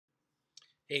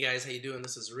Hey guys, how you doing?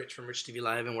 This is Rich from Rich TV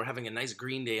Live, and we're having a nice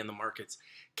green day in the markets.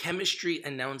 Chemistree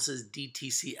announces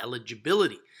DTC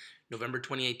eligibility. November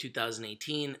 28,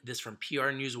 2018. This from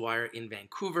PRNewswire in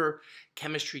Vancouver.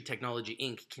 Chemistree Technology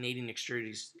Inc, Canadian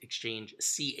Securities Exchange,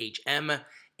 CHM,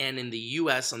 and in the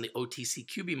US on the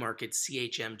OTCQB market,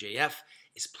 CHMJF,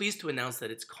 is pleased to announce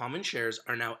that its common shares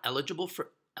are now eligible for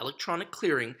electronic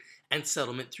clearing and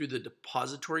settlement through the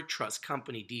Depository Trust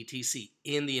Company, DTC,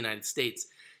 in the United States.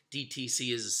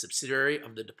 DTC is a subsidiary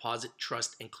of the Depository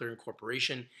Trust and Clearing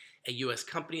Corporation, a U.S.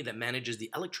 company that manages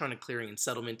the electronic clearing and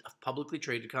settlement of publicly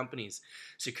traded companies.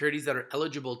 Securities that are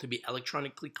eligible to be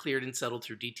electronically cleared and settled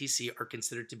through DTC are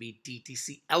considered to be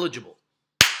DTC eligible.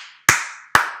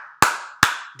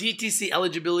 DTC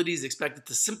eligibility is expected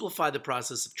to simplify the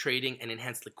process of trading and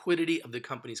enhance liquidity of the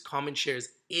company's common shares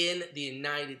in the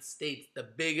United States, the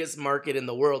biggest market in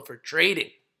the world for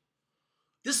trading.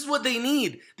 This is what they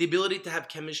need. The ability to have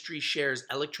Chemistree shares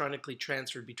electronically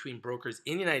transferred between brokers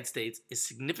in the United States is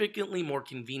significantly more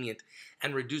convenient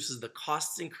and reduces the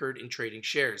costs incurred in trading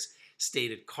shares,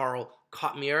 stated Carl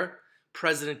Kotmier,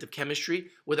 president of Chemistree.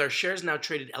 With our shares now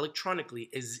traded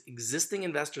electronically, existing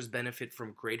investors benefit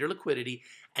from greater liquidity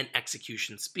and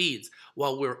execution speeds,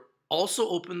 while we're also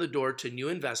open the door to new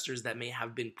investors that may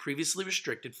have been previously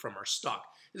restricted from our stock.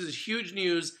 This is huge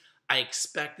news. I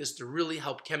expect this to really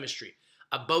help Chemistree.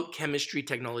 About Chemistree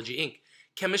Technology Inc.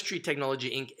 Chemistree Technology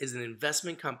Inc. is an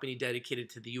investment company dedicated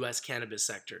to the U.S. cannabis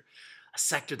sector, a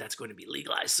sector that's going to be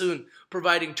legalized soon,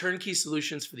 providing turnkey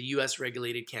solutions for the U.S.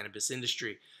 regulated cannabis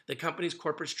industry. The company's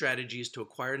corporate strategy is to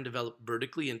acquire and develop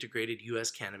vertically integrated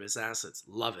U.S. cannabis assets.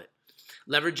 Love it.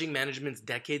 Leveraging management's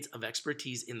decades of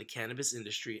expertise in the cannabis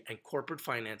industry and corporate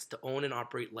finance to own and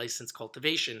operate licensed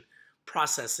cultivation,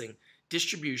 processing,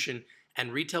 distribution,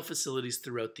 and retail facilities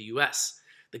throughout the U.S.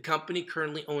 The company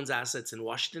currently owns assets in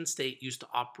Washington State used to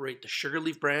operate the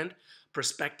Sugarleaf brand,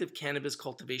 prospective cannabis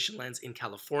cultivation lands in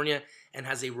California, and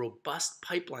has a robust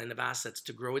pipeline of assets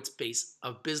to grow its base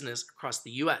of business across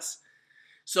the U.S.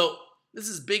 So this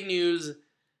is big news.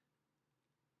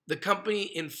 The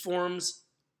company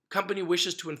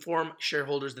wishes to inform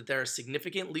shareholders that there are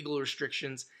significant legal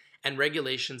restrictions and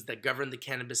regulations that govern the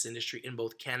cannabis industry in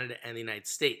both Canada and the United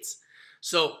States.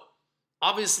 So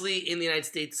obviously, in the United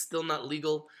States, still not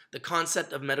legal. The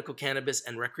concept of medical cannabis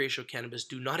and recreational cannabis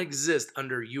do not exist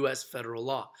under U.S. federal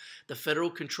law. The Federal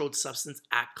Controlled Substance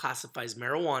Act classifies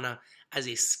marijuana as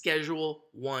a Schedule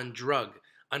I drug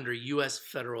under U.S.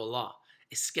 federal law.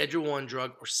 A Schedule I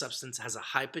drug or substance has a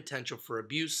high potential for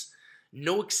abuse,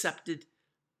 no accepted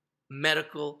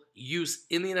medical use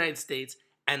in the United States,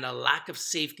 and a lack of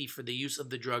safety for the use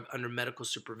of the drug under medical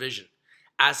supervision.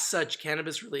 As such,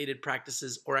 cannabis-related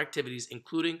practices or activities,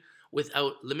 including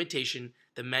without limitation,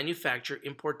 the manufacture,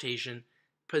 importation,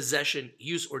 possession,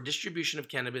 use, or distribution of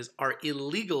cannabis are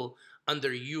illegal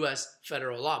under U.S.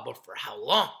 federal law. But for how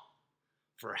long?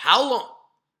 For how long?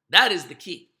 That is the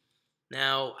key.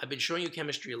 Now, I've been showing you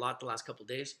Chemistree a lot the last couple of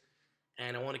days,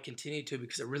 and I want to continue to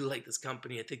because I really like this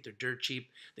company. I think they're dirt cheap.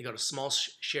 They got a small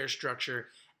share structure,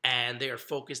 and they are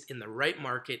focused in the right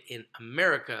market in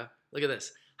America. Look at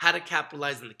this. How to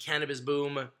capitalize on the cannabis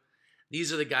boom.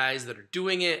 These are the guys that are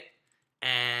doing it,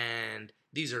 and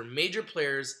these are major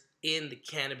players in the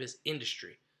cannabis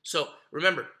industry. So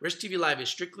remember, Rich TV Live is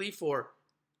strictly for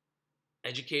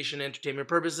education and entertainment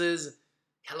purposes.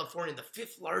 California, the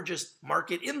 5th largest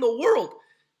market in the world.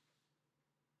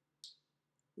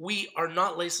 We are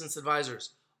not licensed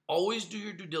advisors. Always do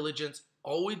your due diligence.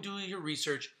 Always do your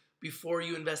research before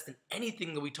you invest in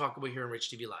anything that we talk about here on Rich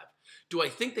TV Live. Do I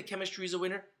think that Chemistree is a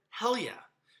winner? Hell yeah.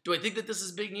 Do I think that this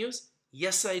is big news?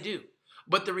 Yes, I do.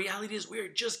 But the reality is we're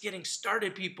just getting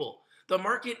started, people. The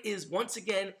market is once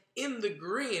again in the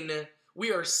green.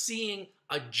 We are seeing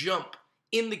a jump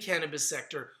in the cannabis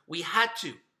sector. We had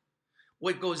to.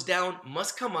 What goes down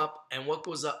must come up, and what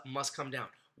goes up must come down.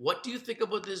 What do you think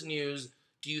about this news?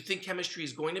 Do you think Chemistree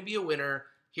is going to be a winner?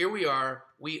 Here we are.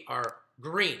 We are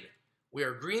green. We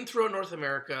are green throughout North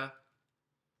America.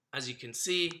 As you can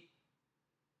see,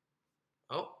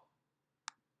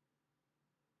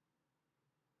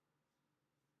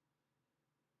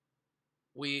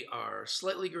 we are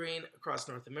slightly green across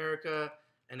North America.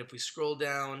 And if we scroll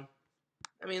down,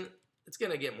 I mean, it's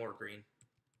going to get more green.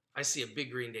 I see a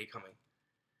big green day coming.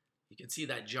 You can see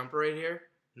that jump right here.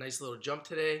 Nice little jump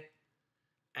today.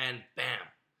 And bam.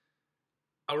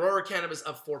 Aurora Cannabis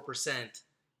up 4%.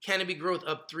 Canopy Growth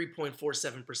up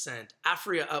 3.47%.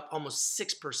 Afria up almost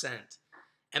 6%.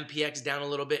 MPX down a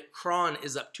little bit. Cron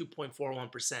is up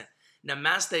 2.41%.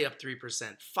 Namaste up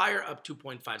 3%. Fire up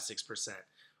 2.56%.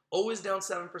 O is down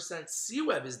 7%.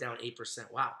 CWeb is down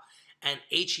 8%. Wow. and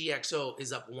HEXO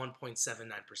is up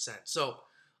 1.79%. So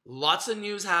lots of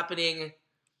news happening.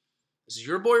 This is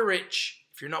your boy Rich.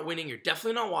 If you're not winning, you're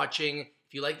definitely not watching.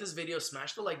 If you like this video,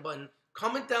 smash the like button.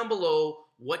 Comment down below,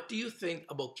 what do you think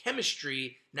about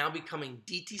Chemistree now becoming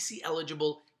DTC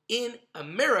eligible in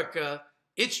America?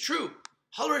 It's true.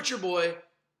 Holler at your boy.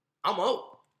 I'm out.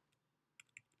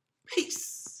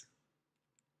 Peace.